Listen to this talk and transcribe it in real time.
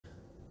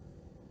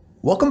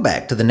Welcome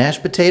back to the Nash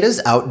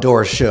Potatoes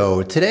Outdoor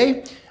Show.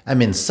 Today,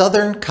 I'm in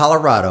southern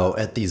Colorado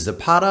at the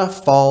Zapata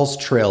Falls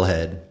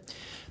Trailhead.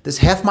 This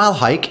half-mile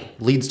hike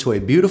leads to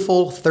a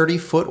beautiful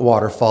 30-foot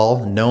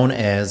waterfall known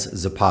as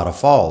Zapata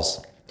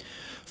Falls.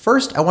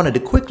 First, I wanted to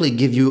quickly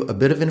give you a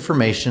bit of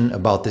information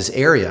about this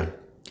area.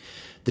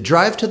 The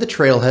drive to the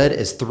trailhead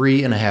is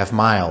 3.5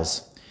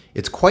 miles.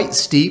 It's quite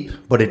steep,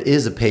 but it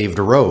is a paved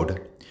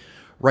road.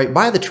 Right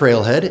by the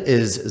trailhead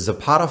is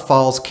Zapata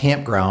Falls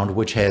Campground,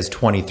 which has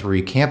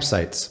 23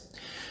 campsites.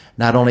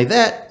 Not only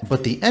that,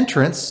 but the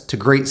entrance to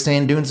Great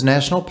Sand Dunes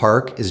National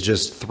Park is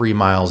just 3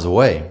 miles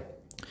away.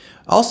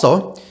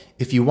 Also,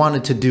 if you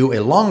wanted to do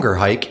a longer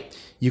hike,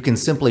 you can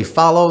simply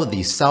follow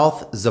the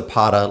South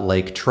Zapata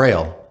Lake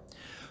Trail.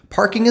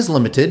 Parking is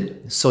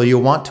limited, so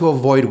you'll want to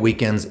avoid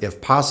weekends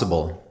if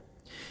possible.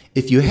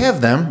 If you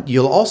have them,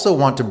 you'll also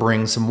want to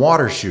bring some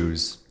water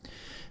shoes.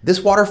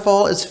 This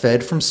waterfall is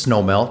fed from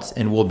snowmelt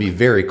and will be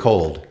very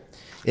cold.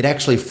 It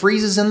actually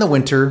freezes in the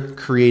winter,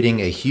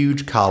 creating a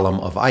huge column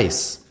of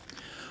ice.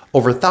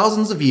 Over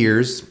thousands of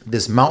years,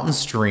 this mountain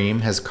stream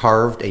has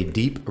carved a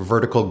deep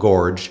vertical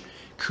gorge,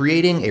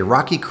 creating a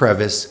rocky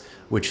crevice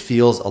which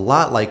feels a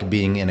lot like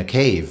being in a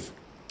cave.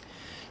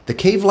 The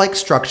cave-like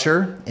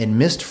structure and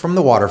mist from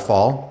the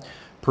waterfall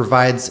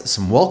provides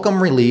some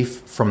welcome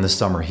relief from the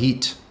summer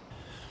heat.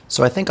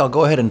 So I think I'll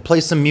go ahead and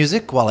play some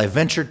music while I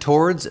venture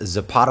towards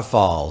Zapata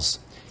Falls.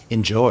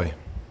 Enjoy.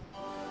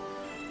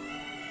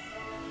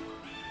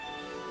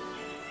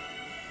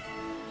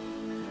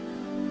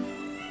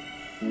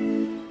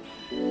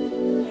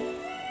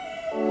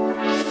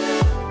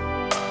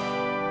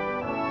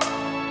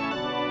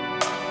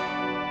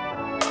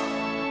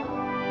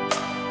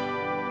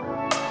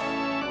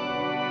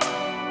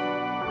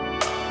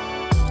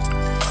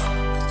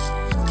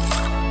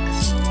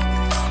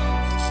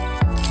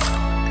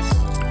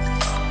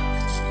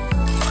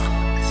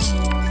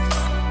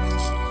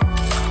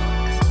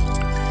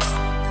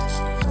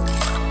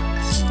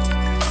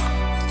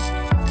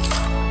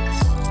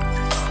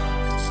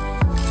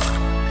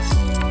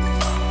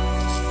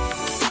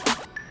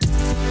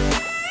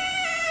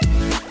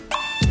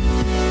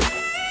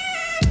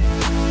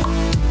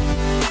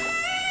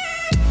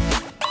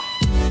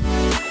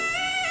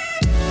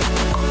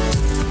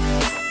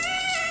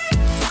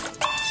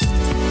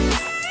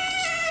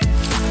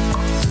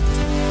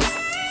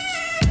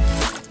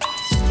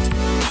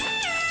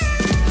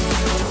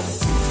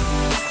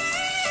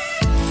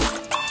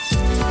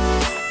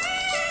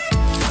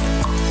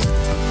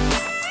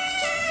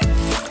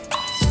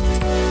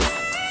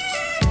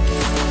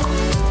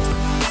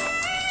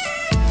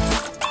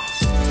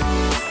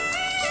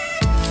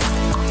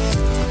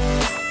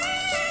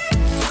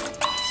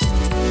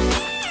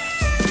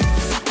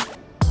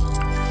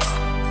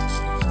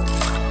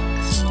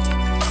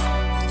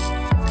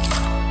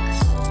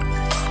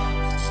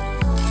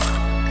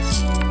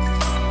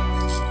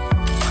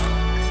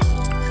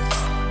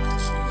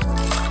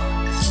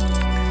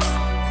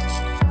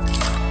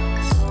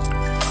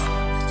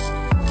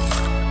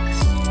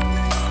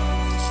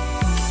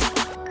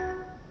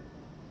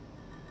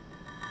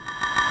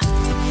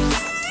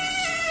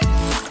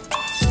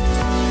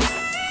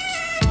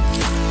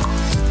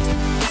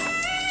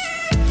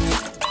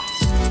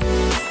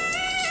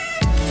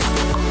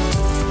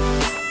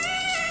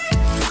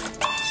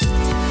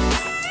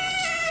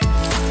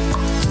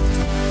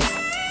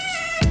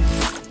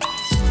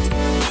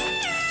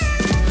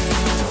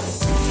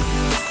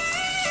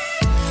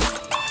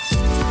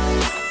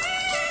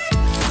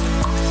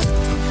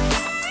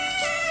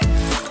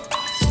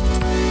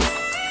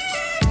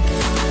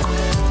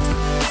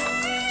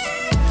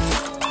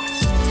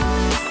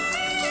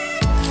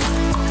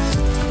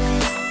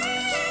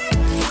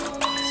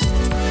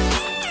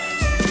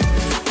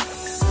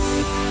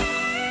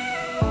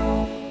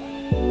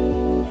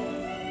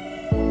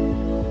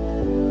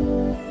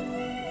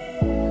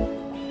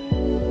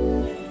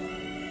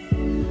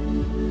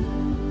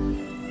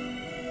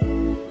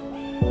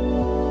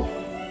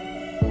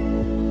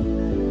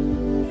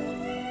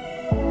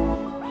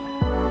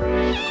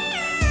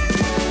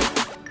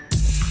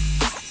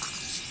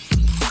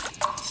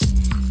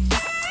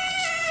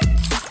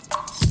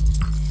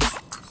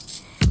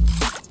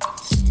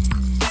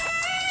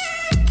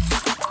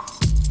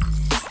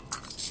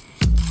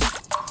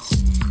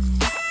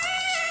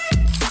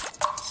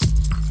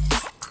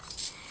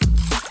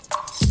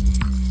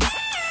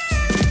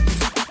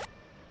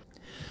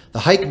 The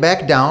hike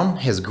back down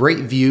has great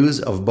views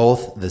of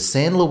both the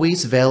San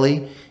Luis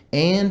Valley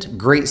and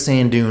Great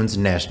Sand Dunes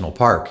National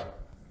Park.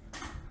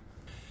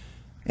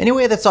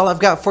 Anyway, that's all I've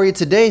got for you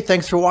today.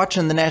 Thanks for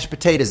watching the Nash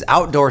Potatoes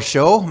Outdoor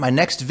Show. My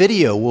next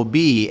video will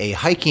be a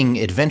hiking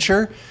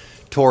adventure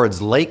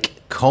towards Lake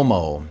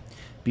Como.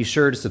 Be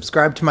sure to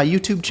subscribe to my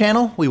YouTube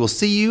channel. We will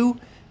see you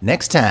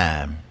next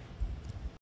time.